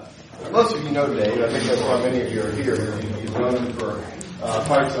Most of you know Dave. I think that's why many of you are here. You've known him for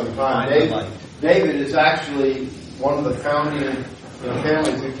quite some time. David is actually one of the founding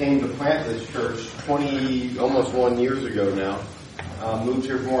families that came to plant this church almost 1 year ago now. Moved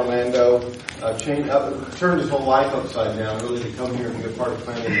here from Orlando, turned his whole life upside down, really, to come here and be a part of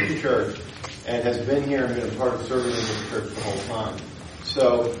planting this church, and has been here and been a part of serving in this church the whole time.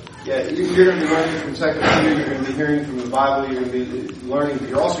 So, yeah, you're going to be learning from 2 Peter, you're going to be hearing from the Bible, you're going to be learning,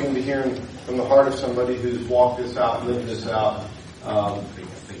 you're also going to be hearing from the heart of somebody who's walked this out, lived this out,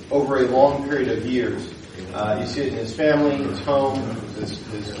 over a long period of years. You see it in his family, his home,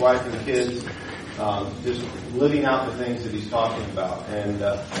 his wife and kids, just living out the things that he's talking about. And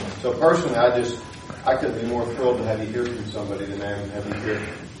so personally, I couldn't be more thrilled to have you hear from somebody than I am to have you hear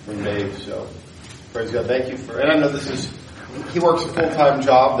from Dave. So, praise God. Thank you and I know he works a full-time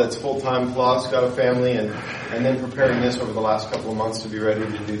job that's full-time plus, got a family, and then preparing this over the last couple of months to be ready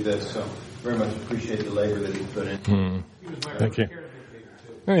to do this. So, very much appreciate the labor that he's put in. Thank you.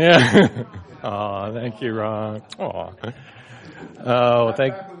 Yeah. Oh, thank you, Ron. Oh,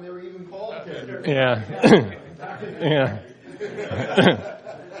 thank. Yeah. Yeah.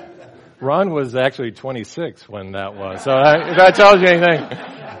 Ron was actually 26 when that was. So if that tells you anything.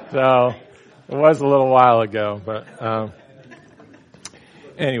 So it was a little while ago, but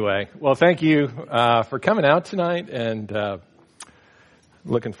anyway. Well, thank you for coming out tonight, and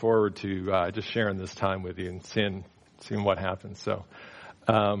looking forward to just sharing this time with you and seeing what happens. So,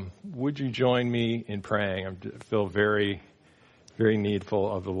 would you join me in praying? I feel very, very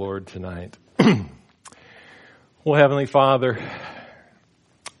needful of the Lord tonight. Well, Heavenly Father,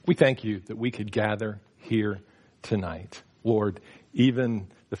 we thank you that we could gather here tonight. Lord, even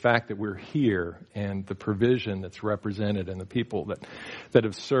the fact that we're here and the provision that's represented and the people that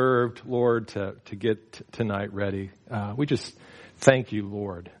have served, Lord, to get tonight ready. We just thank you,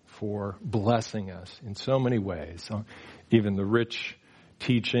 Lord, for blessing us in so many ways. Even the rich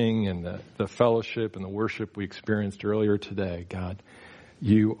teaching and the fellowship and the worship we experienced earlier today. God,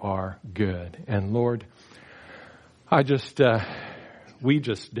 you are good. And Lord, we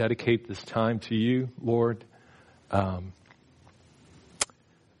just dedicate this time to you, Lord.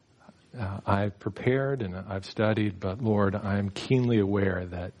 I've prepared and I've studied, but Lord, I'm keenly aware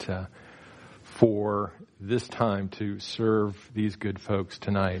that for this time to serve these good folks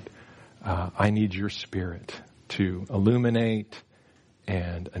tonight, I need your Spirit to illuminate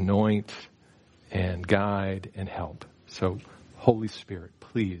and anoint and guide and help. So, Holy Spirit,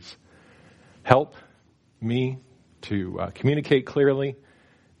 please help me to communicate clearly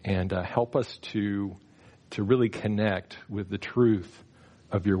and help us to really connect with the truth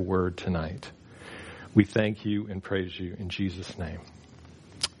of your word tonight. We thank you and praise you in Jesus' name.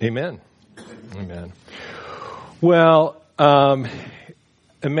 Amen. Amen. Well,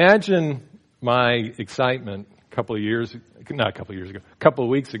 imagine my excitement a couple of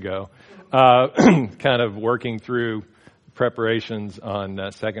weeks ago, kind of working through preparations on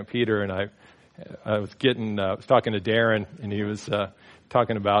 2 Peter, and I was talking to Darren, and he was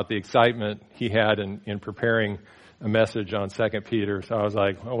talking about the excitement he had in preparing a message on 2 Peter. So I was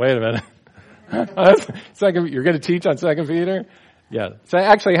like, oh, wait a minute. You're going to teach on 2 Peter? Yeah. So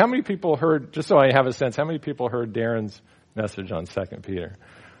actually, how many people heard, just so I have a sense, how many people heard Darren's message on 2 Peter?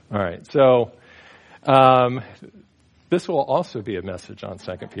 All right. So this will also be a message on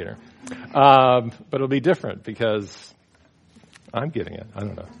 2 Peter. But it'll be different because I'm getting it. I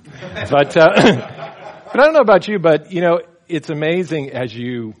don't know. But I don't know about you, but, it's amazing as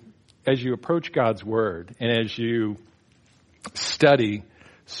you approach God's Word and as you study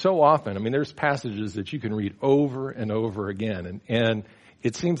so often. I mean, there's passages that you can read over and over again. And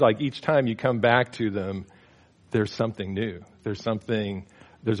it seems like each time you come back to them, there's something new. There's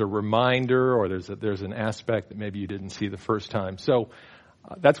a reminder, or there's an aspect that maybe you didn't see the first time. So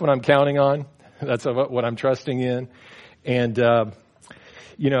that's what I'm counting on. That's what I'm trusting in. And,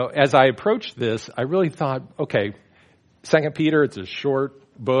 as I approached this, I really thought, okay, 2 Peter, it's a short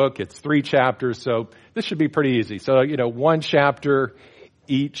book. It's 3 chapters, so this should be pretty easy. So, 1 chapter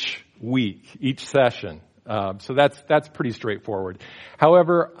each week, each session. So that's pretty straightforward.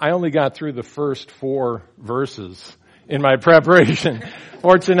 However, I only got through the first 4 verses in my preparation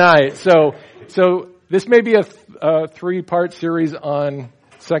for tonight. So this may be a 3-part series on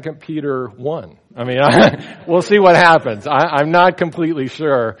 2 Peter 1. I mean, we'll see what happens. I'm not completely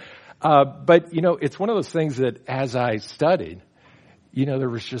sure. But, it's one of those things that as I studied, there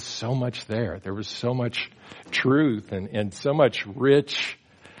was just so much there. There was so much truth and so much rich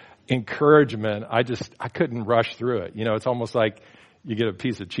encouragement. I couldn't rush through it. It's almost like you get a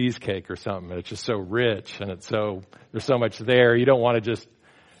piece of cheesecake or something, and it's just so rich and there's so much there. You don't want to just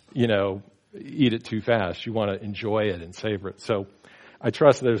eat it too fast. You want to enjoy it and savor it. So I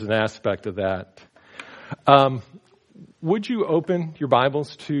trust there's an aspect of that. Would you open your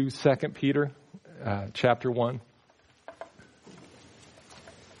Bibles to 2 Peter chapter 1?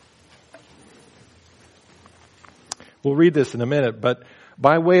 We'll read this in a minute, but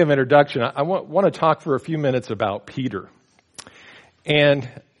by way of introduction, I want to talk for a few minutes about Peter. And,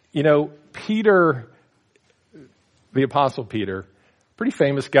 Peter, the Apostle Peter, pretty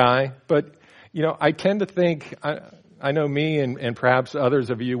famous guy, but, I tend to think, I know me and perhaps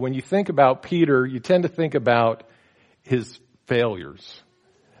others of you, when you think about Peter, you tend to think about his failures.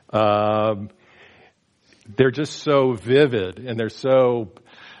 They're just so vivid and they're so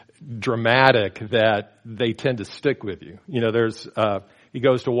dramatic that they tend to stick with you. He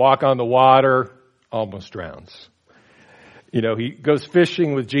goes to walk on the water, almost drowns. He goes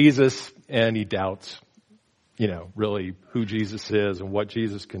fishing with Jesus and he doubts, really who Jesus is and what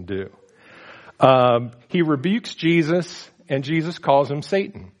Jesus can do. He rebukes Jesus and Jesus calls him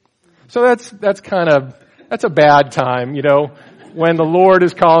Satan. So that's a bad time, when the Lord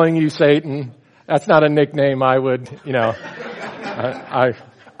is calling you Satan. That's not a nickname I would,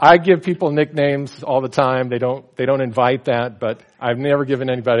 I give people nicknames all the time. They don't invite that, but I've never given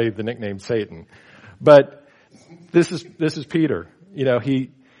anybody the nickname Satan. But this is Peter.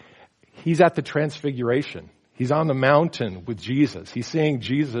 He's at the Transfiguration. He's on the mountain with Jesus. He's seeing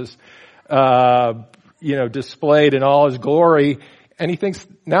Jesus, displayed in all his glory, and he thinks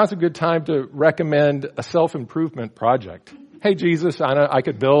now's a good time to recommend a self-improvement project. Hey, Jesus, I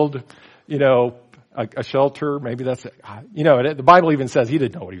could build, a shelter. Maybe that's, the Bible even says he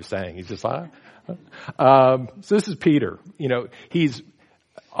didn't know what he was saying. He's just so this is Peter. He's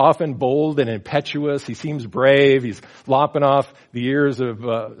often bold and impetuous. He seems brave. He's lopping off the ears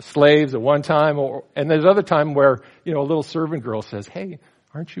of slaves at one time. And there's other time where, a little servant girl says, hey,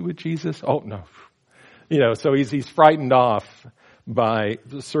 aren't you with Jesus? Oh, no. So he's frightened off by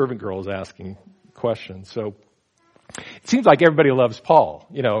the servant girls asking questions. So it seems like everybody loves Paul,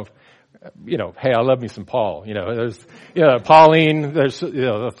 hey, I love me some Paul. There's, Pauline, there's,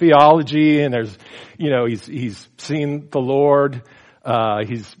 the theology, and there's, he's seen the Lord.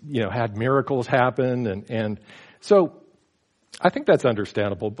 He's, had miracles happen. And so I think that's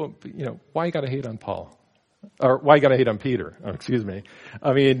understandable, but, why you gotta hate on Paul? Or why you gotta hate on Peter? Oh, excuse me.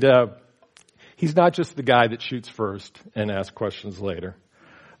 I mean, he's not just the guy that shoots first and asks questions later.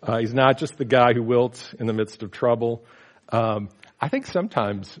 He's not just the guy who wilts in the midst of trouble. I think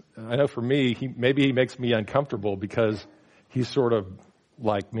sometimes, I know for me, maybe he makes me uncomfortable because he's sort of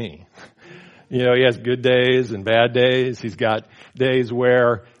like me. He has good days and bad days. He's got days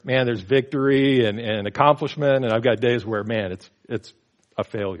where, man, there's victory and accomplishment, and I've got days where, man, it's a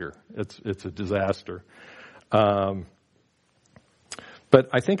failure. It's a disaster. But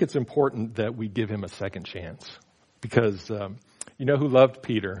I think it's important that we give him a second chance because, who loved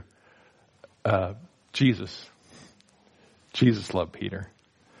Peter? Jesus. Jesus loved Peter.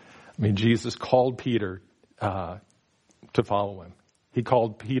 I mean, Jesus called Peter to follow him. He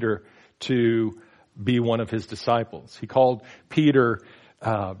called Peter to be one of his disciples. He called Peter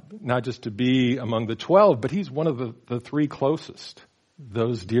not just to be among the 12, but he's one of the three closest,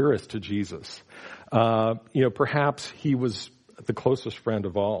 those dearest to Jesus. Perhaps he was the closest friend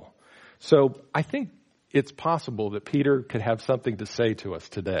of all. So I think it's possible that Peter could have something to say to us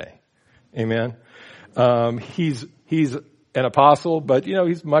today. Amen. He's an apostle, but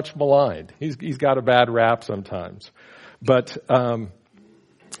he's much maligned. He's got a bad rap sometimes. But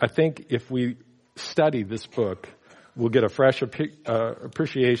I think if we study this book, we'll get a fresh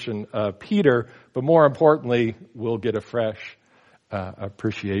appreciation of Peter, but more importantly, we'll get a fresh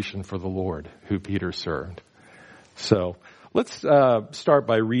appreciation for the Lord who Peter served. So let's start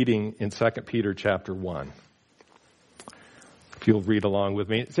by reading in 2 Peter chapter 1. If you'll read along with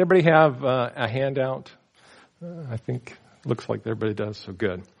me. Does everybody have a handout? I think looks like everybody does, so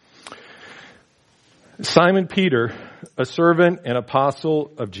good. Simon Peter, a servant and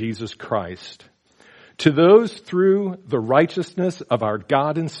apostle of Jesus Christ, to those through the righteousness of our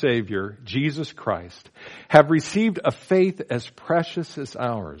God and Savior, Jesus Christ, have received a faith as precious as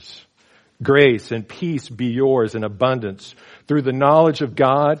ours. Grace and peace be yours in abundance through the knowledge of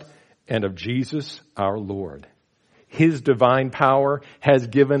God and of Jesus our Lord. His divine power has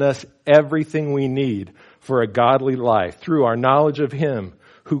given us everything we need for a godly life through our knowledge of Him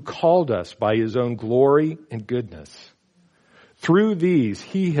who called us by His own glory and goodness. Through these,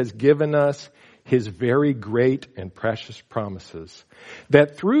 He has given us His very great and precious promises,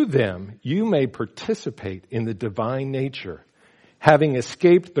 that through them you may participate in the divine nature, having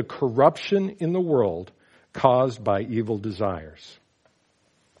escaped the corruption in the world caused by evil desires.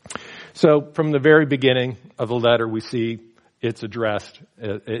 So from the very beginning of the letter, we see it's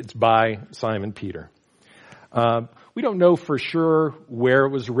by Simon Peter. We don't know for sure where it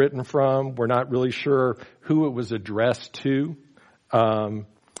was written from. We're not really sure who it was addressed to.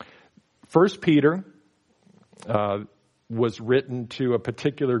 First Peter was written to a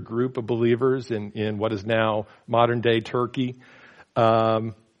particular group of believers in what is now modern-day Turkey.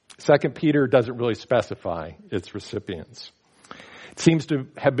 Second Peter doesn't really specify its recipients. It seems to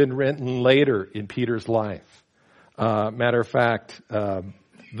have been written later in Peter's life. Matter of fact,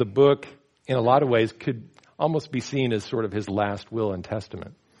 the book, in a lot of ways, could almost be seen as sort of his last will and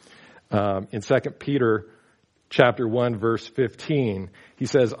testament. In 2 Peter chapter 1, verse 15, he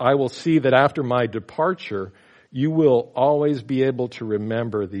says, "I will see that after my departure, you will always be able to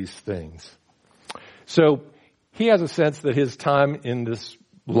remember these things." So he has a sense that his time in this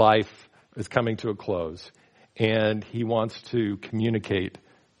life is coming to a close, and he wants to communicate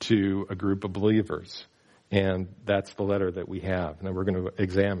to a group of believers. And that's the letter that we have, and that we're going to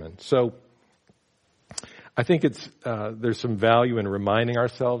examine. So I think there's some value in reminding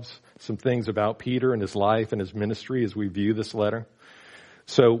ourselves some things about Peter and his life and his ministry as we view this letter.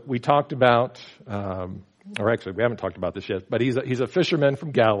 So we talked about, or actually we haven't talked about this yet, but he's a fisherman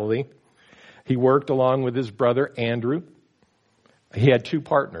from Galilee. He worked along with his brother Andrew. He had two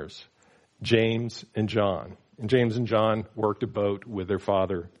partners, James and John. And James and John worked a boat with their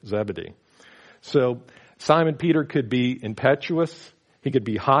father Zebedee. So Simon Peter could be impetuous, he could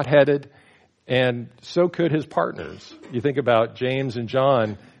be hot-headed, and so could his partners. You think about James and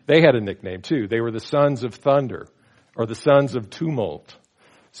John, they had a nickname too. They were the sons of thunder, or the sons of tumult.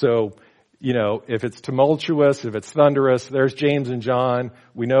 So, if it's tumultuous, if it's thunderous, there's James and John.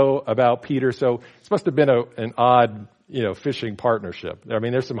 We know about Peter, so this must have been an odd, fishing partnership. I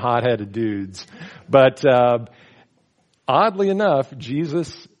mean, there's some hot-headed dudes. But oddly enough,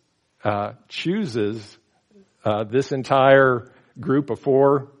 Jesus chooses this entire group of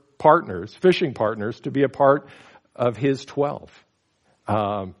 4 partners, fishing partners, to be a part of his 12,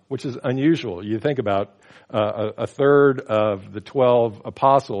 which is unusual. You think about a third of the 12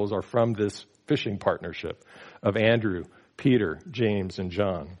 apostles are from this fishing partnership of Andrew, Peter, James, and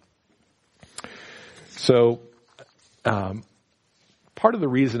John. So part of the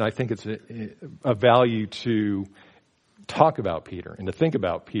reason I think it's a value to talk about Peter and to think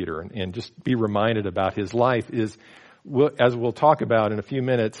about Peter and just be reminded about his life is, as we'll talk about in a few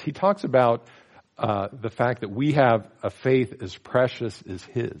minutes, he talks about the fact that we have a faith as precious as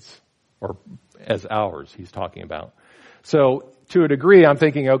his, or as ours, he's talking about. So to a degree, I'm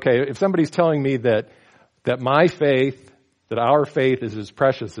thinking, okay, if somebody's telling me that my faith, that our faith is as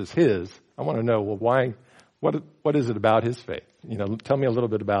precious as his, I want to know, well, why? What is it about his faith? Tell me a little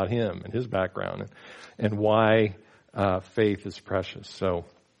bit about him and his background and why faith is precious. So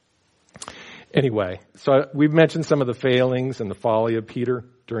anyway, so we've mentioned some of the failings and the folly of Peter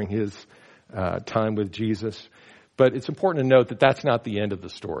during his time with Jesus, but it's important to note that that's not the end of the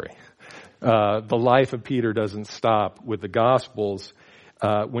story. The life of Peter doesn't stop with the Gospels.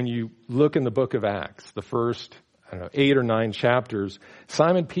 When you look in the book of Acts, the first 8 or 9 chapters,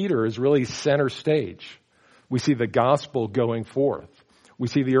 Simon Peter is really center stage. We see the gospel going forth. We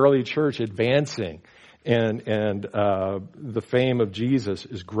see the early church advancing, and the fame of Jesus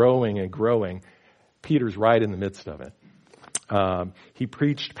is growing and growing. Peter's right in the midst of it. He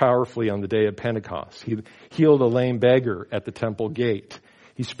preached powerfully on the day of Pentecost. He healed a lame beggar at the temple gate.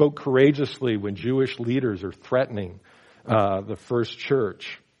 He spoke courageously when Jewish leaders are threatening the first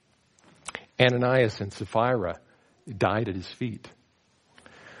church. Ananias and Sapphira died at his feet.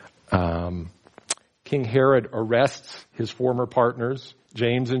 King Herod arrests his former partners,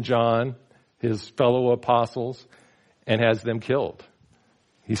 James and John, his fellow apostles, and has them killed.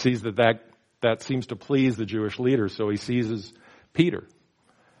 He sees that seems to please the Jewish leaders, so he seizes Peter.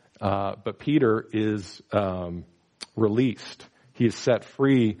 But Peter is released. He is set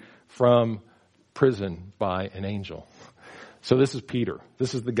free from prison by an angel. So this is Peter.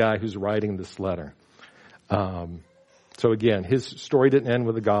 This is the guy who's writing this letter. So again, his story didn't end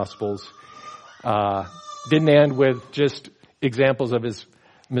with the Gospels. Didn't end with just examples of his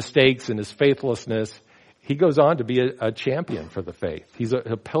mistakes and his faithlessness. He goes on to be a champion for the faith. He's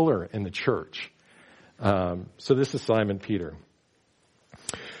a pillar in the church. So this is Simon Peter.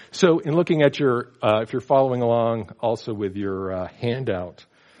 So in looking at if you're following along also with your handout,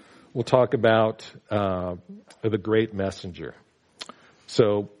 we'll talk about the great messenger.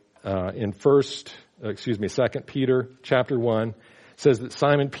 So in 2 Peter chapter 1 says that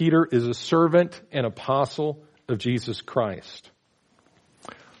Simon Peter is a servant and apostle of Jesus Christ.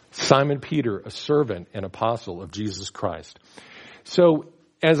 Simon Peter, a servant and apostle of Jesus Christ. So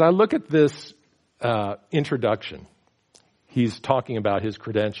as I look at this introduction, he's talking about his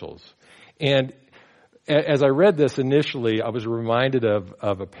credentials. And as I read this initially, I was reminded of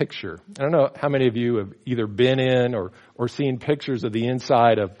a picture. I don't know how many of you have either been in or seen pictures of the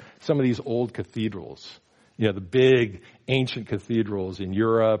inside of some of these old cathedrals. You know, the big ancient cathedrals in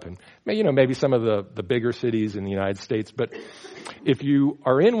Europe and, you know, maybe some of the bigger cities in the United States. But if you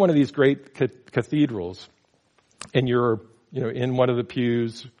are in one of these great cathedrals and you're, you know, in one of the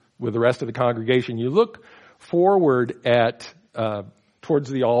pews with the rest of the congregation, you look forward at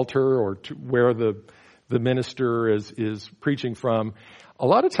towards the altar or to where the minister is preaching from. A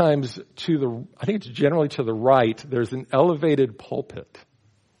lot of times I think it's generally to the right, there's an elevated pulpit.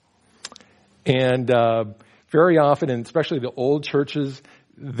 And very often, and especially the old churches,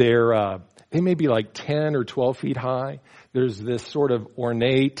 they may be like 10 or 12 feet high. There's this sort of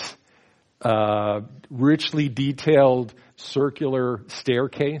ornate, richly detailed circular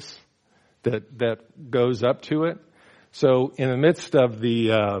staircase that goes up to it. So in the midst of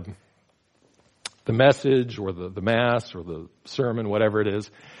the message or the mass or the sermon, whatever it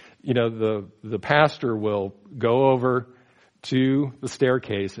is, you know, the pastor will go over to the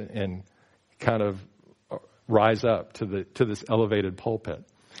staircase and kind of rise up to this elevated pulpit.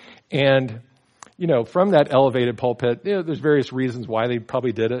 And, you know, from that elevated pulpit, you know, there's various reasons why they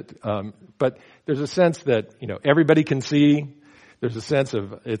probably did it. But there's a sense that, you know, everybody can see. There's a sense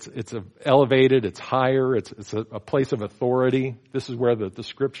of it's elevated, it's higher, it's a place of authority. This is where the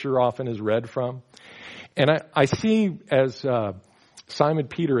scripture often is read from. And I see as Simon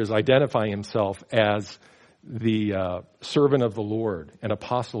Peter is identifying himself as the servant of the Lord, an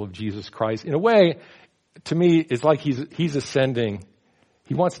apostle of Jesus Christ. In a way, to me, it's like he's ascending.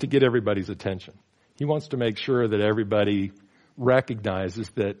 He wants to get everybody's attention. He wants to make sure that everybody recognizes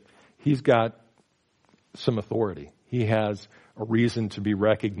that he's got some authority. He has a reason to be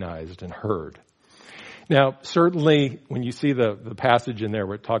recognized and heard. Now, certainly, when you see the passage in there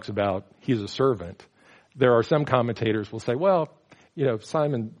where it talks about he's a servant, there are some commentators will say, well, you know,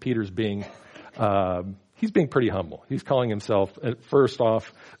 Simon Peter's he's being pretty humble. He's calling himself, first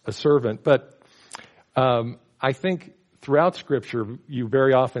off, a servant. But I think throughout Scripture, you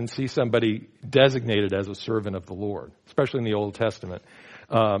very often see somebody designated as a servant of the Lord, especially in the Old Testament.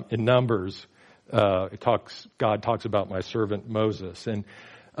 In Numbers, God talks about my servant Moses. And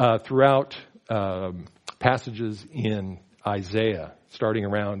throughout passages in Isaiah, starting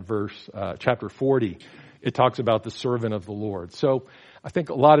around chapter 40, it talks about the servant of the Lord. So I think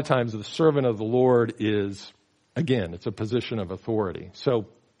a lot of times the servant of the Lord is, again, it's a position of authority. So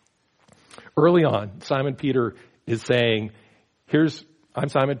early on, Simon Peter is saying, I'm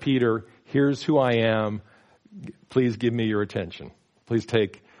Simon Peter, here's who I am, please give me your attention. Please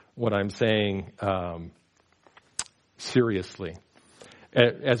take what I'm saying seriously.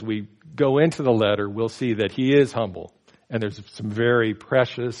 As we go into the letter, we'll see that he is humble. And there's some very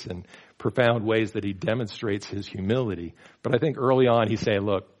precious and profound ways that he demonstrates his humility. But I think early on he's saying,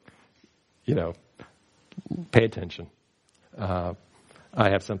 look, you know, pay attention. I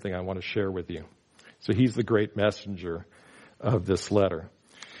have something I want to share with you. So he's the great messenger of this letter.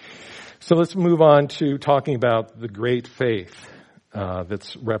 So let's move on to talking about the great faith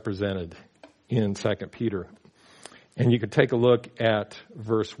that's represented in 2 Peter. And you can take a look at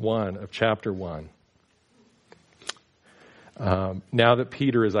verse 1 of chapter 1. Now that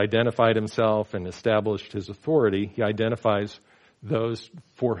Peter has identified himself and established his authority, he identifies those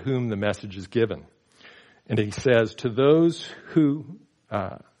for whom the message is given. And he says, to those who,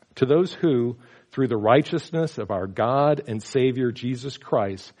 through the righteousness of our God and Savior Jesus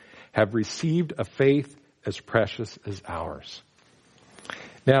Christ, have received a faith as precious as ours.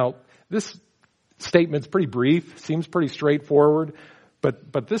 Now, this statement's pretty brief, seems pretty straightforward,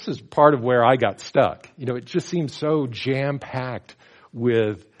 but this is part of where I got stuck. You know, it just seems so jam-packed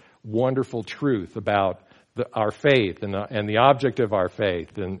with wonderful truth about our faith and the object of our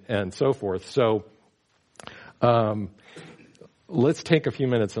faith and so forth. So let's take a few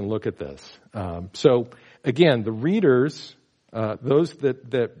minutes and look at this. So again, the readers, those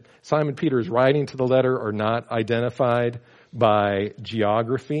that Simon Peter is writing to the letter, are not identified by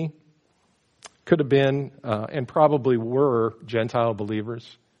geography. Could have been, and probably were, Gentile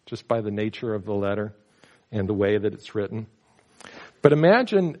believers, just by the nature of the letter and the way that it's written. But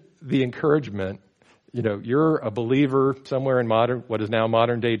imagine the encouragement. You know, you're a believer somewhere in what is now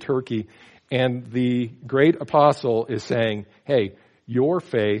modern-day Turkey, and the great apostle is saying, hey, your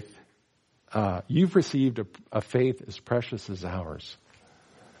faith, you've received a faith as precious as ours.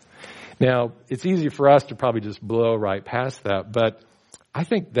 Now, it's easy for us to probably just blow right past that, but I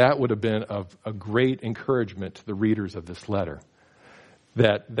think that would have been of a great encouragement to the readers of this letter.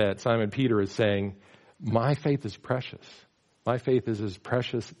 that Simon Peter is saying, my faith is precious. My faith is as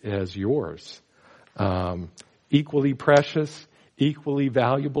precious as yours. Equally precious, equally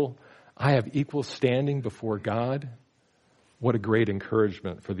valuable. I have equal standing before God. What a great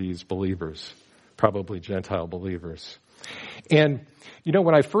encouragement for these believers, probably Gentile believers. And,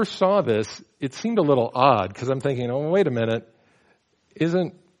 when I first saw this, it seemed a little odd because I'm thinking, oh, wait a minute.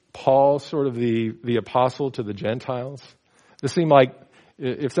 Isn't Paul sort of the apostle to the Gentiles? It seemed like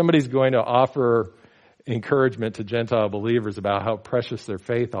if somebody's going to offer encouragement to Gentile believers about how precious their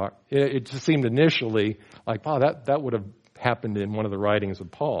faith are, it just seemed initially like, wow, that would have happened in one of the writings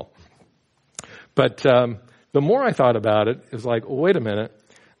of Paul. But the more I thought about it, it was like, well, wait a minute.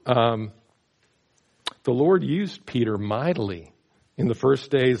 The Lord used Peter mightily in the first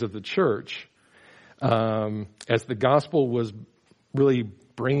days of the church as the gospel was really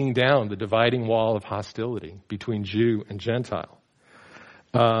bringing down the dividing wall of hostility between Jew and Gentile.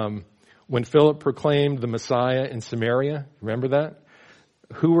 When Philip proclaimed the Messiah in Samaria, remember that?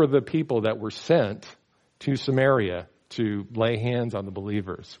 Who were the people that were sent to Samaria to lay hands on the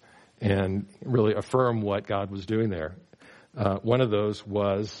believers and really affirm what God was doing there? One of those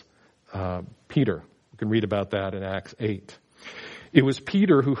was Peter. You can read about that in Acts 8. It was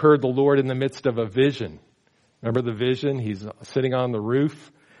Peter who heard the Lord in the midst of a vision. Remember the vision? He's sitting on the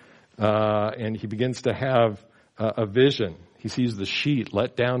roof, and he begins to have a vision. He sees the sheet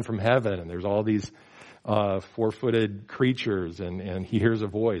let down from heaven, and there's all these four-footed creatures, and he hears a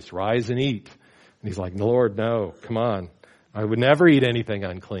voice, rise and eat. And he's like, Lord, no, come on. I would never eat anything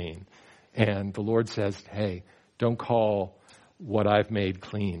unclean. And the Lord says, hey, don't call what I've made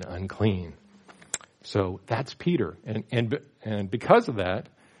clean unclean. So that's Peter. And because of that,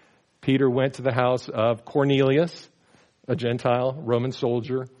 Peter went to the house of Cornelius, a Gentile Roman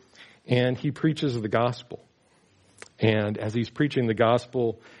soldier, and he preaches the gospel. And as he's preaching the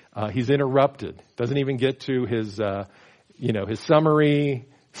gospel, he's interrupted. Doesn't even get to his summary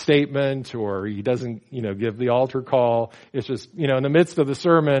statement, or he doesn't, give the altar call. It's just, in the midst of the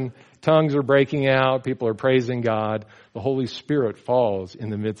sermon, tongues are breaking out. People are praising God. The Holy Spirit falls in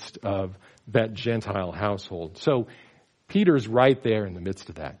the midst of that Gentile household. So Peter's right there in the midst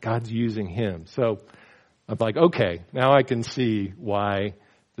of that. God's using him. So I'm like, okay, now I can see why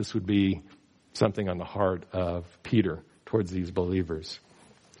this would be something on the heart of Peter towards these believers.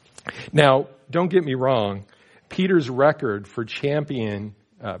 Now, don't get me wrong. Peter's record for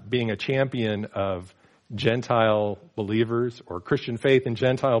being a champion of Gentile believers or Christian faith in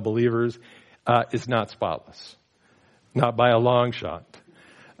Gentile believers is not spotless. Not by a long shot.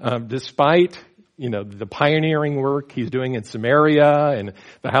 Despite the pioneering work he's doing in Samaria and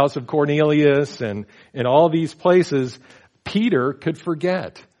the house of Cornelius and all these places, Peter could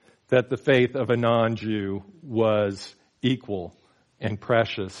forget that the faith of a non-Jew was equal and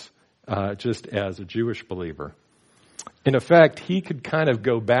precious just as a Jewish believer. In effect, he could kind of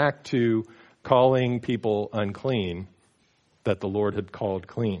go back to calling people unclean that the Lord had called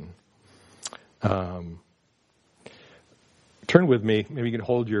clean. Turn with me, maybe you can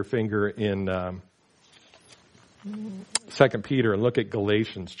hold your finger in 2 Peter and look at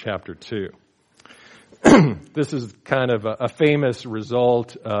Galatians chapter 2. This is kind of a famous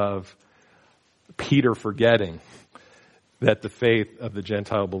result of Peter forgetting that the faith of the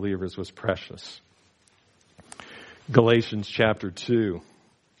Gentile believers was precious. Galatians chapter 2.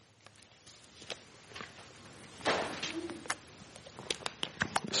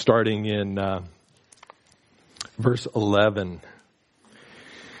 Starting in verse 11.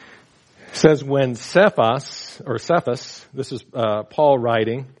 It says, when Cephas, this is Paul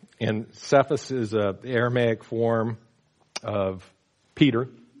writing, and Cephas is the Aramaic form of Peter.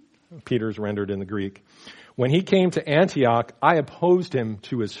 Peter's rendered in the Greek. When he came to Antioch, I opposed him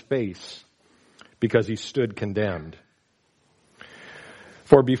to his face because he stood condemned.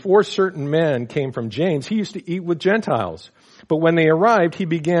 For before certain men came from James, he used to eat with Gentiles. But when they arrived, he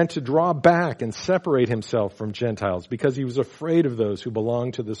began to draw back and separate himself from Gentiles because he was afraid of those who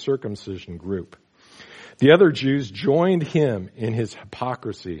belonged to the circumcision group. The other Jews joined him in his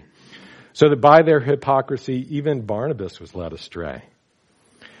hypocrisy, so that by their hypocrisy, even Barnabas was led astray.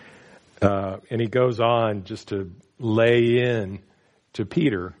 And he goes on just to lay in to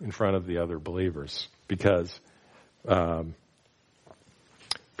Peter in front of the other believers because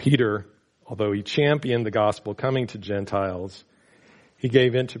Peter, although he championed the gospel coming to Gentiles, he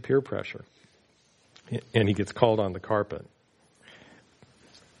gave in to peer pressure. And he gets called on the carpet.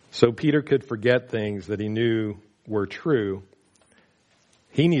 So Peter could forget things that he knew were true.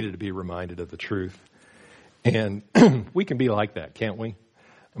 He needed to be reminded of the truth. And we can be like that, can't we?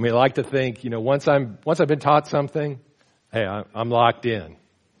 I mean, I like to think, once I've been taught something, hey, I'm locked in.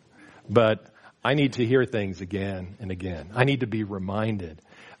 But I need to hear things again and again. I need to be reminded.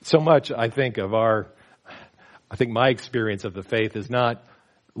 So much, I think my experience of the faith is not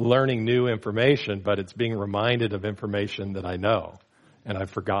learning new information, but it's being reminded of information that I know and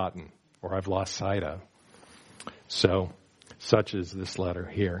I've forgotten or I've lost sight of. So, such is this letter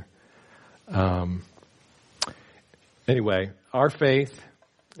here. Anyway, our faith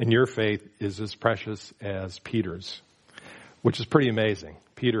and your faith is as precious as Peter's, which is pretty amazing.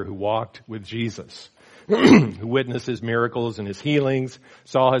 Peter, who walked with Jesus, who witnessed his miracles and his healings,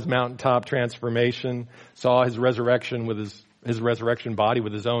 saw his mountaintop transformation, saw his resurrection with his resurrection body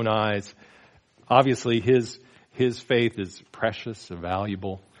with his own eyes. Obviously, his faith is precious and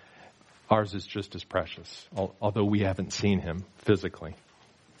valuable. Ours is just as precious, although we haven't seen him physically.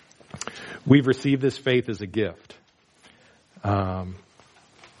 We've received this faith as a gift. And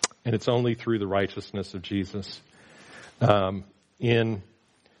it's only through the righteousness of Jesus. In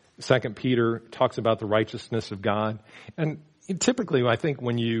 2 Peter talks about the righteousness of God. And typically, I think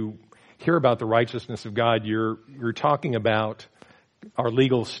when you hear about the righteousness of God, you're talking about our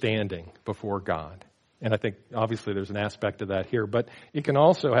legal standing before God. And I think obviously there's an aspect of that here, but it can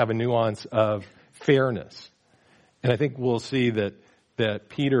also have a nuance of fairness. And I think we'll see that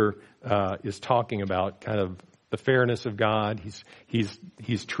Peter is talking about kind of the fairness of God.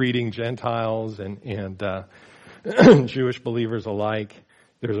 He's treating Gentiles and Jewish believers alike.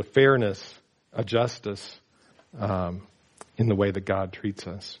 There's a fairness, a justice in the way that God treats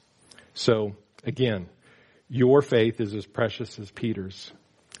us. So again, your faith is as precious as Peter's.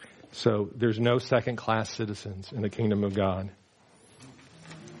 So there's no second-class citizens in the kingdom of God.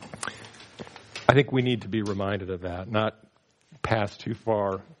 I think we need to be reminded of that, not pass too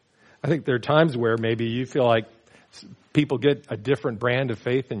far. I think there are times where maybe you feel like people get a different brand of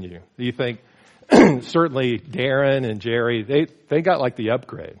faith in you. You think, certainly Darren and Jerry, they got like the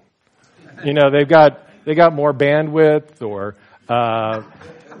upgrade. You know, they got more bandwidth, or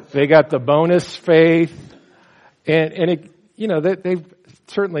they got the bonus faith, and it, you know, they've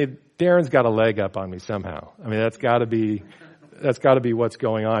certainly, Darren's got a leg up on me somehow. I mean, that's got to be what's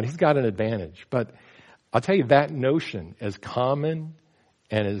going on. He's got an advantage. But I'll tell you, that notion, as common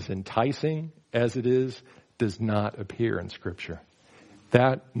and as enticing as it is, does not appear in Scripture.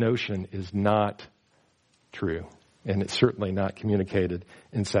 That notion is not true, and it's certainly not communicated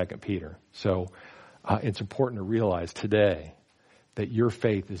in 2 Peter. So it's important to realize today that your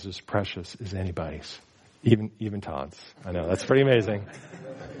faith is as precious as anybody's, even Todd's. I know, that's pretty amazing.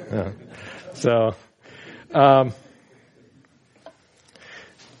 So,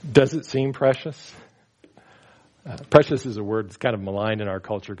 does it seem precious? Precious is a word that's kind of maligned in our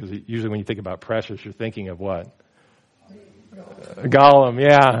culture, because usually when you think about precious, you're thinking of what? Gollum,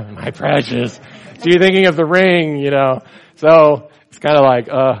 yeah, my precious. So you're thinking of the ring, you know. So it's kind of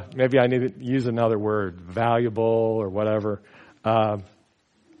like, maybe I need to use another word, valuable or whatever.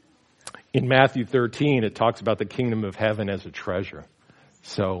 In Matthew 13, it talks about the kingdom of heaven as a treasure.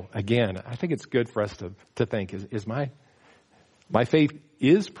 So again, I think it's good for us to think, is my faith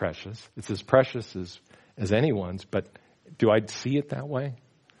is precious. It's as precious as anyone's, but do I see it that way?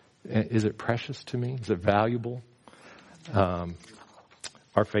 Is it precious to me? Is it valuable?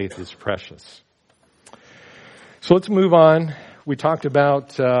 Our faith is precious. So let's move on. We talked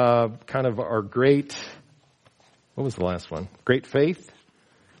about kind of our great, what was the last one? Great faith.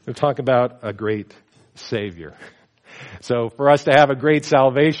 We'll talk about a great Savior. So for us to have a great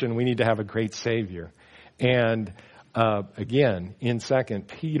salvation, we need to have a great Savior. And again, in 2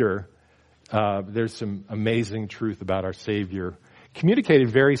 Peter, there's some amazing truth about our Savior, communicated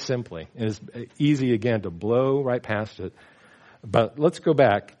very simply. And it's easy, again, to blow right past it. But let's go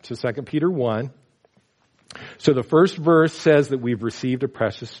back to 2 Peter 1. So the first verse says that we've received a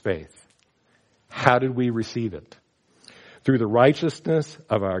precious faith. How did we receive it? Through the righteousness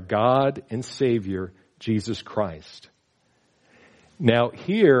of our God and Savior, Jesus Christ. Now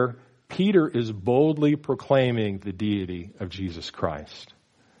here, Peter is boldly proclaiming the deity of Jesus Christ.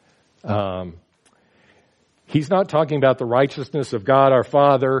 He's not talking about the righteousness of God our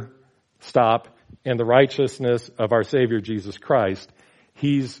Father, and the righteousness of our Savior Jesus Christ.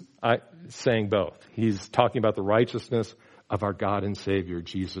 He's saying both. He's talking about the righteousness of our God and Savior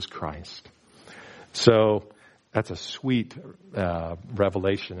Jesus Christ. So that's a sweet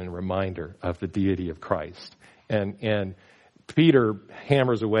revelation and reminder of the deity of Christ. And Peter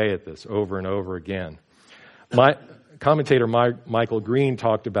hammers away at this over and over again. Commentator Michael Green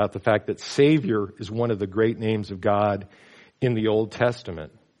talked about the fact that Savior is one of the great names of God in the Old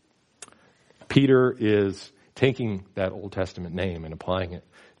Testament. Peter is taking that Old Testament name and applying it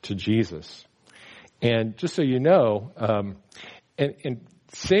to Jesus. And just so you know, and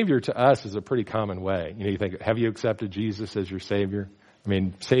Savior to us is a pretty common way. You think, have you accepted Jesus as your Savior? I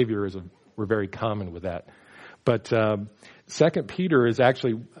mean, Savior we're very common with that. But 2 Peter is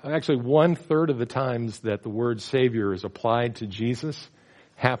actually 1/3 of the times that the word Savior is applied to Jesus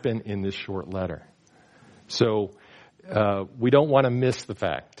happen in this short letter. So we don't want to miss the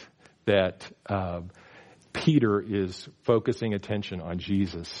fact that Peter is focusing attention on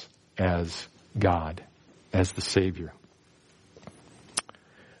Jesus as God, as the Savior.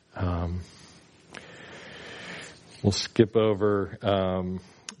 We'll skip over.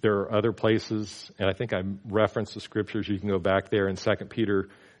 There are other places, and I think I referenced the scriptures. You can go back there in 2 Peter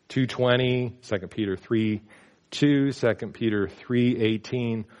 2:20, 2 Peter 3:2, 2 Peter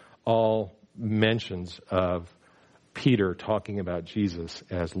 3:18, all mentions of Peter talking about Jesus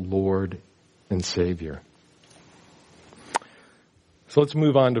as Lord and Savior. So let's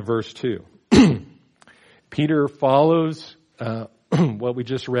move on to verse 2. Peter follows what we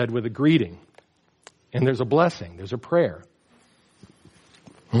just read with a greeting. And there's a blessing. There's a prayer.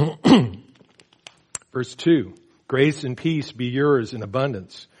 Verse 2, grace and peace be yours in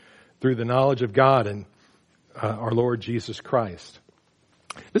abundance through the knowledge of God and our Lord Jesus Christ.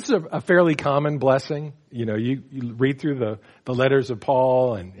 This is a fairly common blessing. You read through the letters of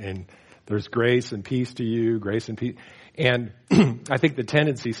Paul and there's grace and peace to you, grace and peace. And I think the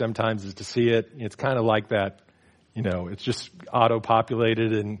tendency sometimes is to see it. It's kind of like that. It's just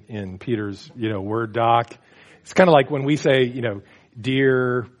auto-populated in Peter's, Word doc. It's kind of like when we say,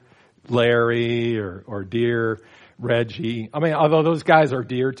 dear Larry or dear Reggie. I mean, although those guys are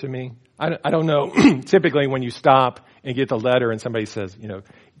dear to me, I don't know. Typically when you stop and get the letter and somebody says,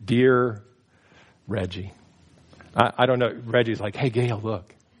 dear Reggie. I don't know. Reggie's like, hey, Gail,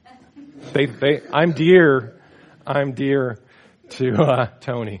 look. I'm dear to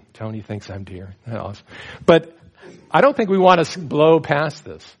Tony. Tony thinks I'm dear. But I don't think we want to blow past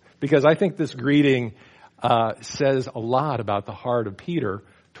this, because I think this greeting says a lot about the heart of Peter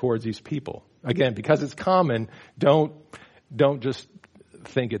towards these people. Again, because it's common, don't just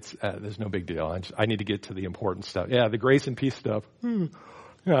think there's no big deal. I need to get to the important stuff. Yeah, the grace and peace stuff.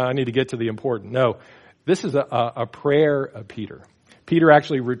 I need to get to the important. No, this is a prayer of Peter. Peter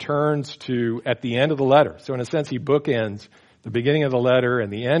actually returns to at the end of the letter. So in a sense, he bookends the beginning of the letter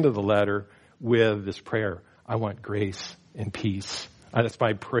and the end of the letter with this prayer. I want grace and peace. That's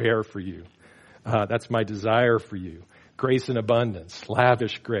my prayer for you. That's my desire for you. Grace in abundance,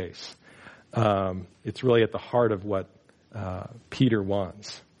 lavish grace. It's really at the heart of what Peter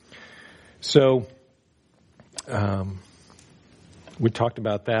wants. So we talked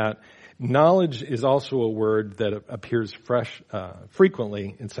about that. Knowledge is also a word that appears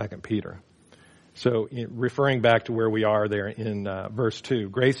frequently in 2 Peter. So referring back to where we are there in verse 2,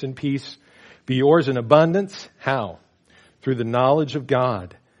 grace and peace be yours in abundance. How? Through the knowledge of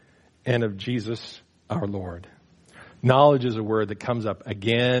God and of Jesus our Lord. Knowledge is a word that comes up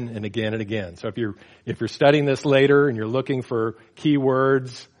again and again and again. So if you're studying this later and you're looking for key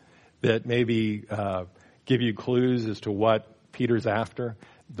words that maybe give you clues as to what Peter's after,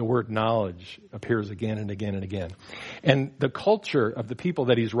 the word knowledge appears again and again and again. And the culture of the people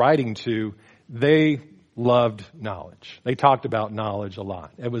that he's writing to, they loved knowledge. They talked about knowledge a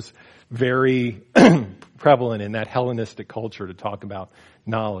lot. It was very prevalent in that Hellenistic culture to talk about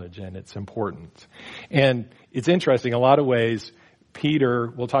knowledge and its importance. And it's interesting, in a lot of ways,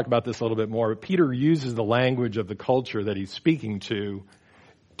 Peter, we'll talk about this a little bit more, but Peter uses the language of the culture that he's speaking to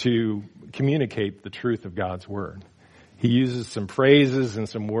communicate the truth of God's word. He uses some phrases and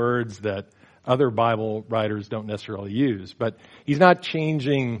some words that other Bible writers don't necessarily use, but he's not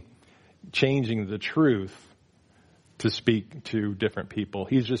changing the truth to speak to different people.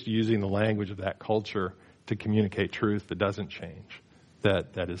 He's just using the language of that culture to communicate truth that doesn't change,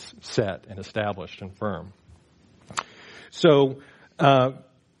 that is set and established and firm. So,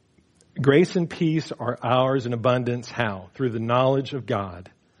 grace and peace are ours in abundance. How? Through the knowledge of God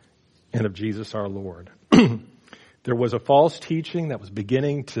and of Jesus our Lord. There was a false teaching that was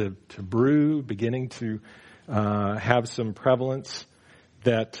beginning to brew, beginning to have some prevalence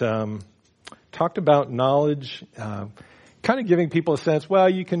that talked about knowledge, kind of giving people a sense, well,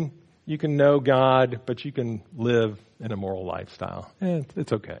 you can know God, but you can live an immoral lifestyle.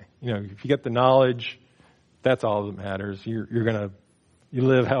 It's okay. If you get the knowledge, that's all that matters. You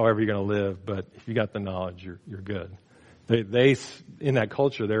live however you're going to live, but if you got the knowledge, you're good. They in that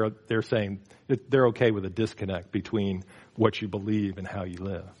culture, they're saying that they're okay with a disconnect between what you believe and how you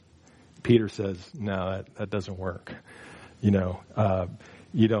live. Peter says, no, that doesn't work. You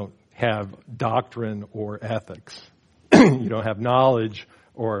don't have doctrine or ethics. You don't have knowledge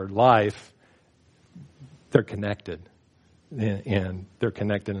or life they're connected, and they're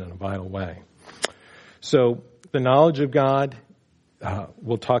connected in a vital way. So the knowledge of God,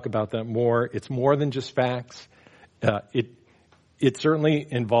 we'll talk about that more. It's more than just facts. It certainly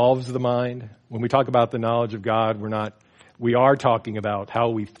involves the mind. When we talk about the knowledge of God, we are talking about how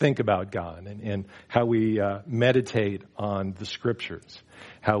we think about God and how we meditate on the Scriptures,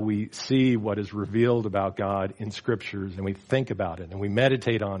 how we see what is revealed about God in Scriptures, and we think about it and we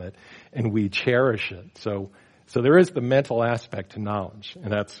meditate on it and we cherish it. So there is the mental aspect to knowledge,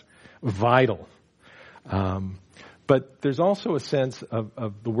 and that's vital. But there's also a sense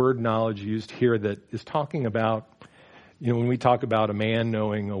of the word knowledge used here that is talking about, when we talk about a man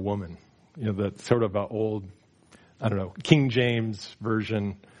knowing a woman, the sort of old, King James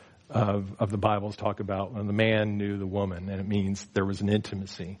version of the Bibles talk about when the man knew the woman, and it means there was an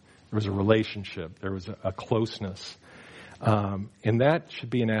intimacy, there was a relationship, there was a closeness. And that should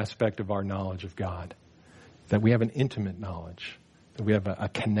be an aspect of our knowledge of God, that we have an intimate knowledge, that we have a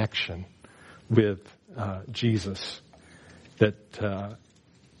connection with Jesus, that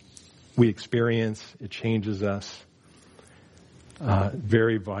we experience, it changes us.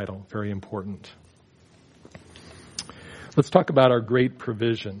 Very vital, very important. Let's talk about our great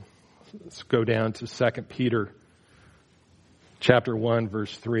provision. Let's go down to 2 Peter chapter 1,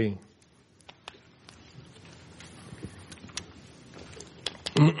 verse 3.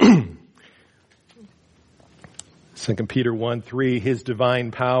 2 Peter 1:3, His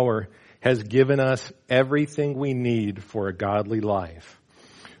divine power has given us everything we need for a godly life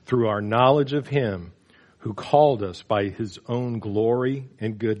through our knowledge of Him who called us by His own glory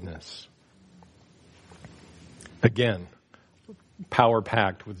and goodness. Again, power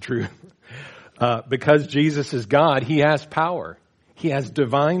packed with truth. Because Jesus is God, He has power. He has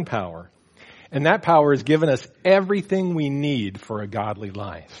divine power. And that power has given us everything we need for a godly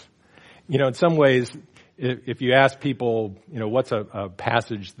life. In some ways, if you ask people, what's a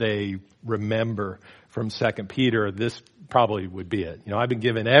passage they remember from 2 Peter, this probably would be it. I've been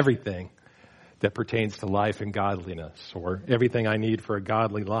given everything that pertains to life and godliness, or everything I need for a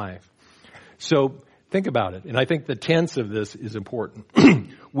godly life. So think about it. And I think the tense of this is important.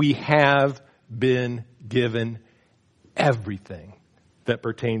 We have been given everything that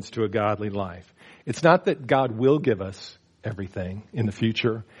pertains to a godly life. It's not that God will give us everything in the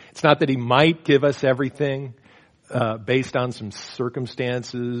future. It's not that He might give us everything based on some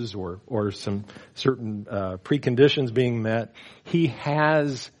circumstances or some certain preconditions being met. He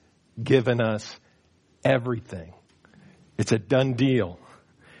has given us everything. It's a done deal.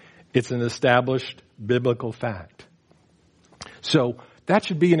 It's an established biblical fact. So that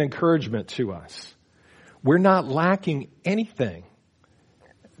should be an encouragement to us. We're not lacking anything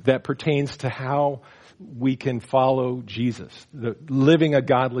that pertains to how we can follow Jesus, living a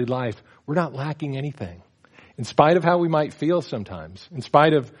godly life. We're not lacking anything. In spite of how we might feel sometimes, in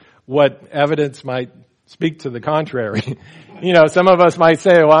spite of what evidence might speak to the contrary. Some of us might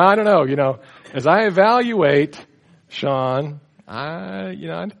say, well, I don't know, as I evaluate Sean,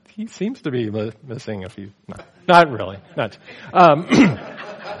 he seems to be missing a few. No, not really.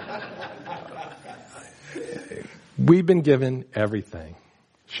 We've been given everything.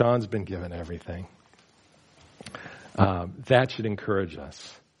 Sean's been given everything. That should encourage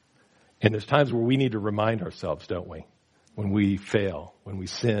us. And there's times where we need to remind ourselves, don't we? When we fail, when we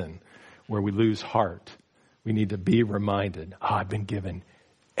sin, where we lose heart, we need to be reminded, I've been given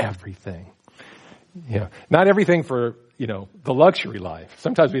everything. Not everything for, the luxury life.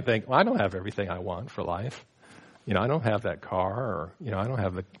 Sometimes we think, well, I don't have everything I want for life. I don't have that car, or, I don't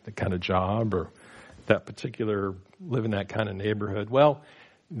have the kind of job, or that particular, live in that kind of neighborhood. Well,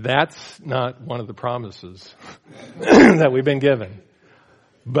 that's not one of the promises that we've been given.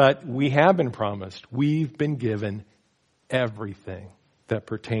 But we have been promised, we've been given everything that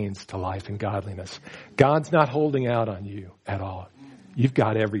pertains to life and godliness. God's not holding out on you at all. You've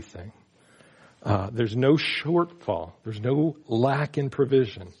got everything. There's no shortfall. There's no lack in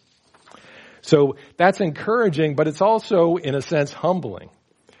provision. So that's encouraging, but it's also, in a sense, humbling.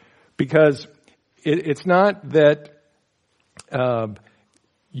 Because it's not that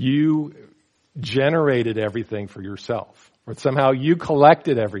you generated everything for yourself, or somehow you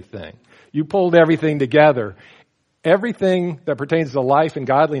collected everything. You pulled everything together. Everything that pertains to life and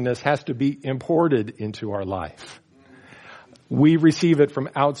godliness has to be imported into our life. We receive it from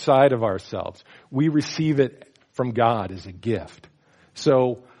outside of ourselves. We receive it from God as a gift.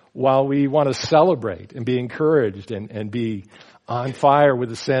 So while we want to celebrate and be encouraged and be on fire with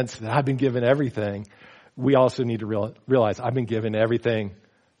the sense that I've been given everything, we also need to realize I've been given everything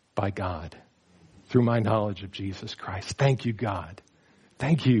by God through my knowledge of Jesus Christ. Thank you, God.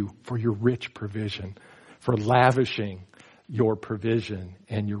 Thank you for your rich provision for lavishing your provision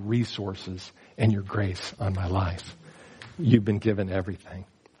and your resources and your grace on my life. You've been given everything.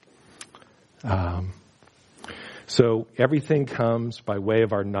 So everything comes by way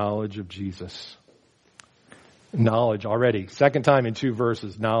of our knowledge of Jesus. Knowledge already. Second time in 2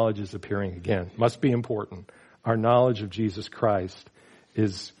 verses, knowledge is appearing again. Must be important. Our knowledge of Jesus Christ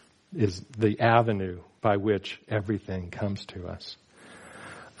is the avenue by which everything comes to us.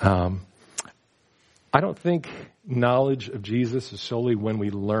 I don't think knowledge of Jesus is solely when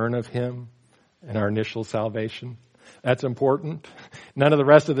we learn of him and our initial salvation. That's important. None of the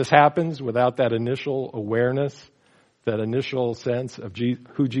rest of this happens without that initial awareness, that initial sense of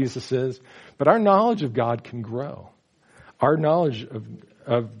who Jesus is. But our knowledge of God can grow. Our knowledge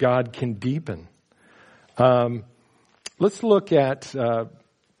of God can deepen. Let's look at,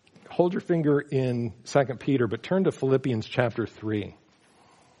 hold your finger in 2 Peter, but turn to Philippians chapter 3.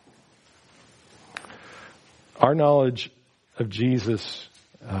 Our knowledge of Jesus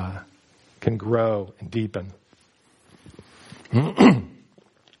can grow and deepen. In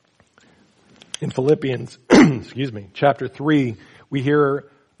Philippians, chapter 3, we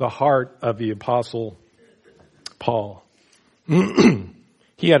hear the heart of the Apostle Paul.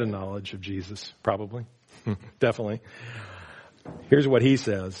 He had a knowledge of Jesus, probably. Definitely. Here's what he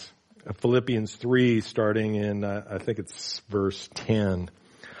says. Philippians 3, starting in, I think it's verse 10.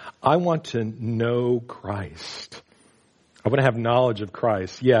 I want to know Christ. I want to have knowledge of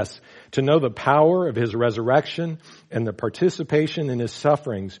Christ. Yes, to know the power of his resurrection and the participation in his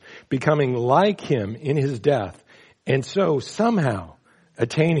sufferings, becoming like him in his death, and so somehow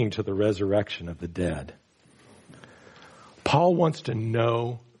attaining to the resurrection of the dead. Paul wants to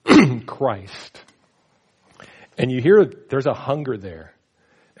know Christ. And you hear there's a hunger there.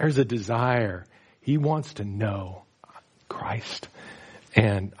 There's a desire. He wants to know Christ.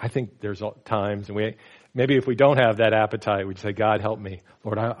 And I think there's times, and maybe if we don't have that appetite, we'd say, God, help me.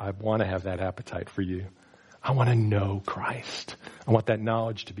 Lord, I want to have that appetite for you. I want to know Christ. I want that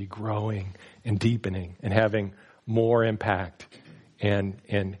knowledge to be growing and deepening and having more impact and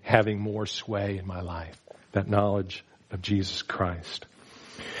having more sway in my life. That knowledge of Jesus Christ.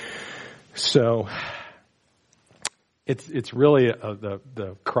 So it's really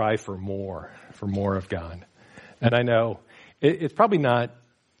the cry for more of God. And I know it's probably not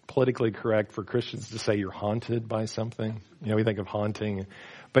politically correct for Christians to say you're haunted by something. We think of haunting.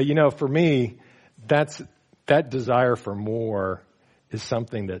 But, for me, that desire for more is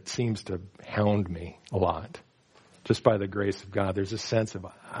something that seems to hound me a lot. Just by the grace of God, there's a sense of,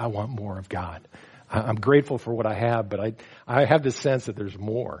 I want more of God. I'm grateful for what I have, but I have this sense that there's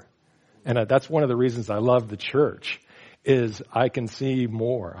more. And that's one of the reasons I love the church, is I can see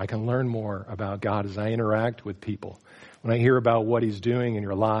more. I can learn more about God as I interact with people. When I hear about what he's doing in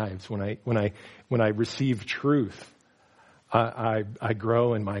your lives, when I receive truth, I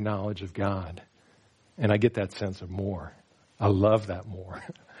grow in my knowledge of God. And I get that sense of more. I love that more.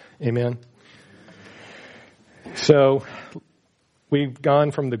 Amen? So, we've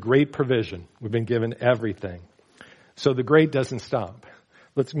gone from the great provision. We've been given everything. So the great doesn't stop.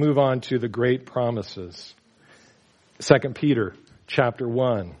 Let's move on to the great promises. 2 Peter chapter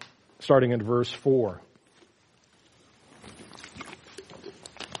 1, starting in verse 4.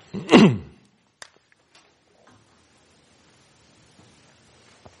 I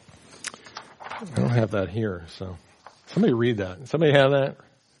don't have that here, so somebody read that. Somebody have that?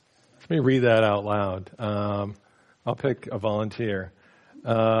 Somebody read that out loud. I'll pick a volunteer.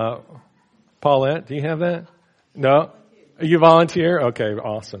 Paulette, do you have that? No? You volunteer? Okay,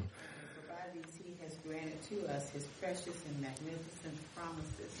 awesome. Provided he has granted to us his precious and magnificent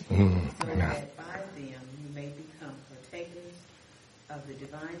promises, so that by them you may become partakers of the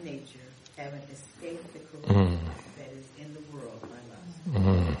divine nature, having escaped the corruption that is in the world by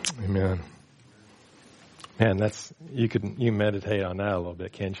lust. Amen. Man, you meditate on that a little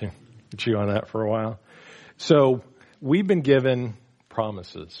bit, can't you? Chew on that for a while. So we've been given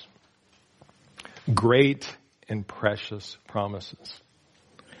promises, great and precious promises.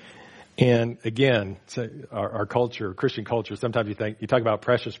 And again, our culture, Christian culture, sometimes you talk about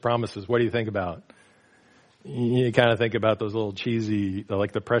precious promises. What do you think about? You kind of think about those little cheesy,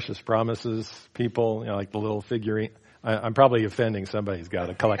 like the Precious Promises people, like the little figurine. I'm probably offending somebody who's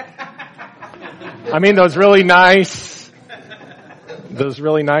got a collect. I mean, those really nice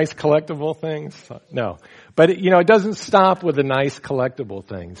collectible things. No, but it doesn't stop with the nice collectible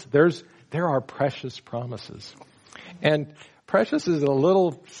things. There are precious promises, and precious is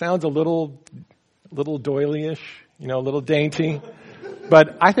sounds a little doily-ish, a little dainty,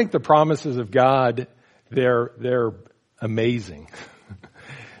 but I think the promises of God, they're amazing.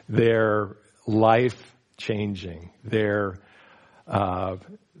 They're life changing. They're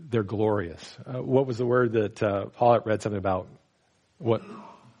glorious. What was the word that Paulette read something about? What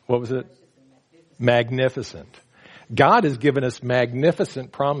was it? Magnificent. God has given us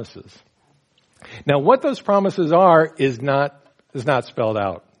magnificent promises. Now, what those promises are is not spelled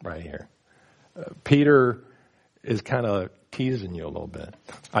out right here. Peter is kind of teasing you a little bit,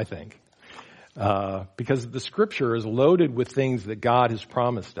 I think, because the Scripture is loaded with things that God has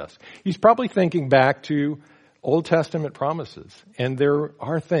promised us. He's probably thinking back to Old Testament promises, and there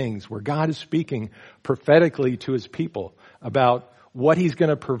are things where God is speaking prophetically to His people about what He's going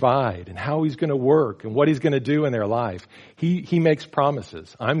to provide and how He's going to work and what He's going to do in their life. He makes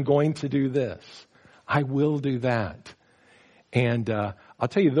promises. I'm going to do this. I will do that. And I'll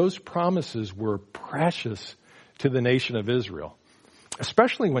tell you, those promises were precious to the nation of Israel,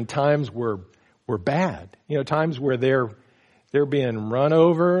 especially when times were bad. You know, times where they're being run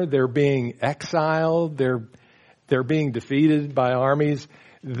over, they're being exiled, they're being defeated by armies.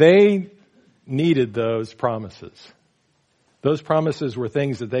 They needed those promises. Those promises were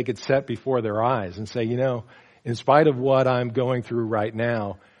things that they could set before their eyes and say, you know, in spite of what I'm going through right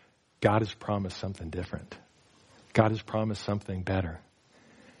now, God has promised something different. God has promised something better.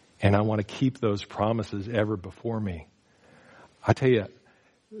 And I want to keep those promises ever before me. I tell you,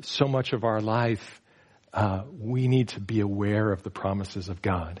 so much of our life, we need to be aware of the promises of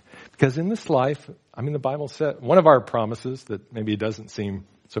God. Because in this life, I mean, the Bible said, one of our promises that maybe it doesn't seem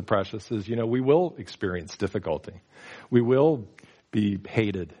so precious is, you know, we will experience difficulty. We will be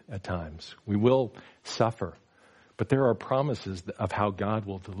hated at times. We will suffer. But there are promises of how God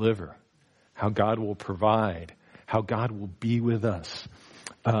will deliver, how God will provide, how God will be with us.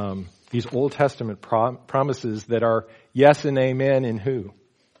 These Old Testament promises that are yes and amen in who?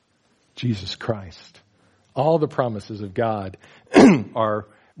 Jesus Christ. All the promises of God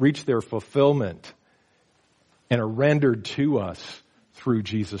reach their fulfillment and are rendered to us through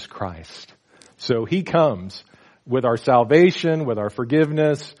Jesus Christ. So He comes with our salvation, with our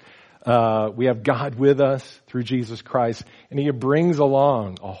forgiveness. We have God with us through Jesus Christ, and He brings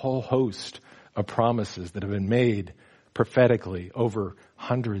along a whole host of promises that have been made prophetically over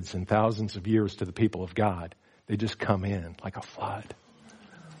hundreds and thousands of years to the people of God. They just come in like a flood,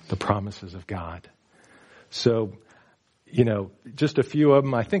 the promises of God. So, you know, just a few of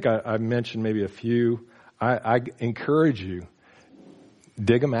them. I think I mentioned maybe a few. I encourage you,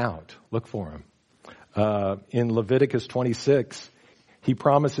 dig them out, look for them. In Leviticus 26, He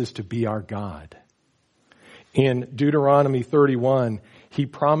promises to be our God. In Deuteronomy 31, He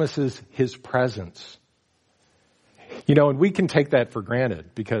promises His presence. You know, and we can take that for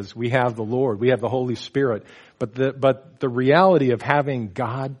granted because we have the Lord, we have the Holy Spirit. But the reality of having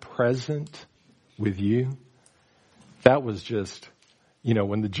God present with you, that was just, you know,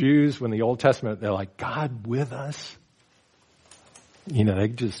 when the Old Testament, they're like, God with us. You know,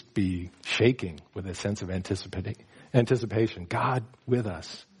 they'd just be shaking with a sense of anticipation. God with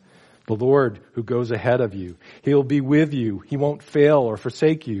us. The Lord who goes ahead of you. He'll be with you. He won't fail or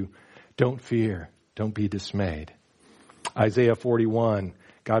forsake you. Don't fear. Don't be dismayed. Isaiah 41,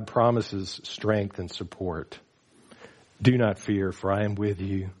 God promises strength and support. Do not fear, for I am with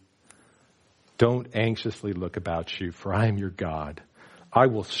you. Don't anxiously look about you, for I am your God. I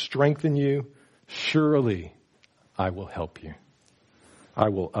will strengthen you. Surely I will help you. I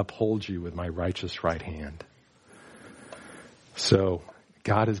will uphold you with my righteous right hand. So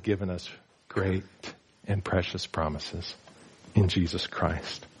God has given us great and precious promises in Jesus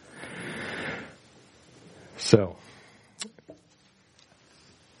Christ. So,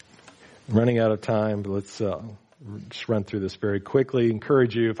 running out of time, but let's just run through this very quickly.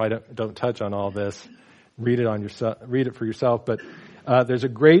 Encourage you, if I don't touch on all this, read it for yourself. But there's a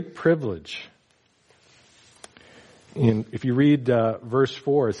great privilege. If you read verse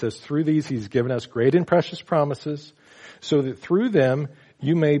 4, it says, through these He's given us great and precious promises, so that through them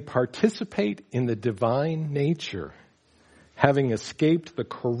you may participate in the divine nature, having escaped the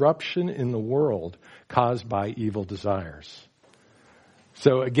corruption in the world caused by evil desires.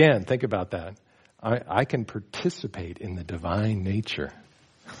 So again, think about that. I can participate in the divine nature.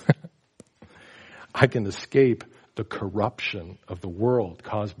 I can escape the corruption of the world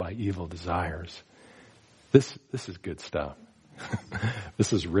caused by evil desires. This is good stuff.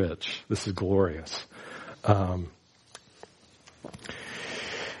 This is rich. This is glorious. I'll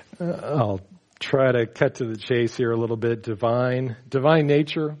try to cut to the chase here a little bit. Divine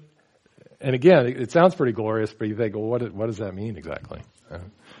nature. And again, it sounds pretty glorious, but you think, well, what does that mean exactly?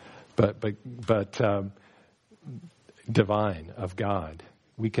 But divine, of God.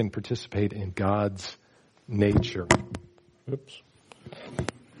 We can participate in God's nature. Oops.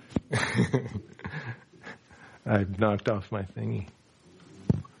 I've knocked off my thingy.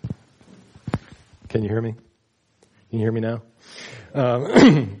 Can you hear me? Can you hear me now?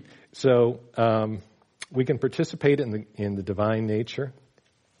 So we can participate in the divine nature.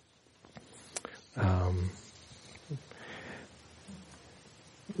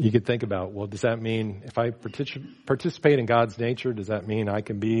 You could think about, well, does that mean if I participate in God's nature, does that mean I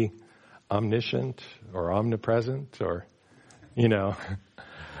can be omniscient or omnipresent or, no,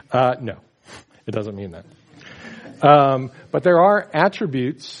 it doesn't mean that. But there are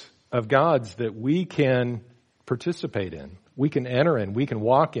attributes of God's that we can participate in, we can enter in, we can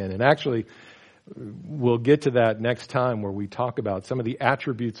walk in. And actually, we'll get to that next time where we talk about some of the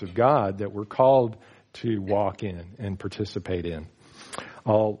attributes of God that we're called to walk in and participate in.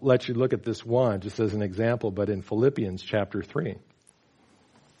 I'll let you look at this one just as an example, but in Philippians chapter 3.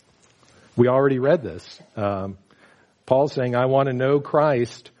 We already read this. Paul's saying, I want to know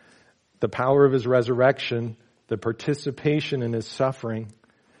Christ, the power of his resurrection, the participation in his suffering,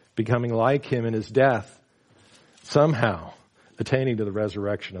 becoming like him in his death, somehow attaining to the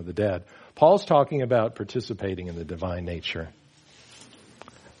resurrection of the dead. Paul's talking about participating in the divine nature.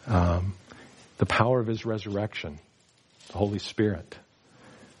 The power of his resurrection, the Holy Spirit,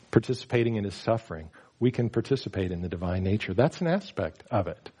 participating in his suffering. We can participate in the divine nature. That's an aspect of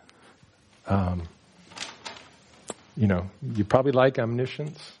it. You probably like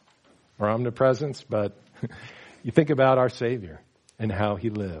omniscience or omnipresence, but you think about our Savior and how he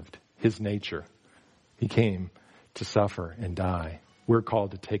lived, his nature. He came to suffer and die. We're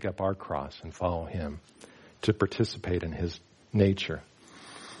called to take up our cross and follow him, to participate in his nature.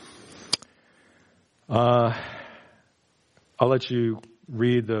 I'll let you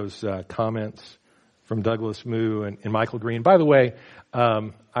read those comments from Douglas Moo and Michael Green. By the way,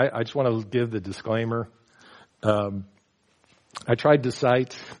 I just want to give the disclaimer. I tried to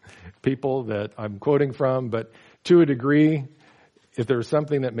cite people that I'm quoting from, but to a degree, if there was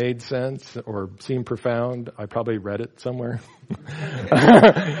something that made sense or seemed profound, I probably read it somewhere.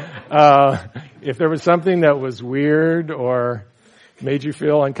 If there was something that was weird or made you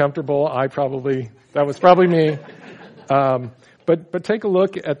feel uncomfortable, that was probably me. But take a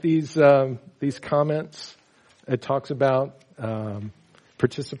look at these comments. It talks about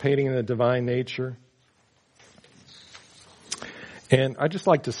participating in the divine nature. And I'd just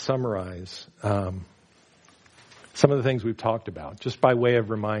like to summarize some of the things we've talked about, just by way of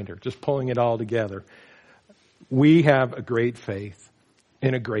reminder, just pulling it all together. We have a great faith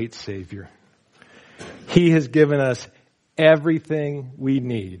in a great Savior. He has given us everything we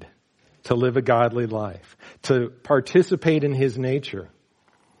need to live a godly life, to participate in his nature.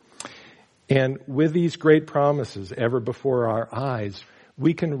 And with these great promises ever before our eyes,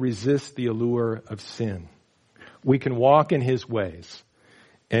 we can resist the allure of sin. We can walk in his ways,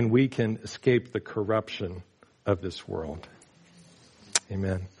 and we can escape the corruption of this world.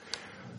 Amen.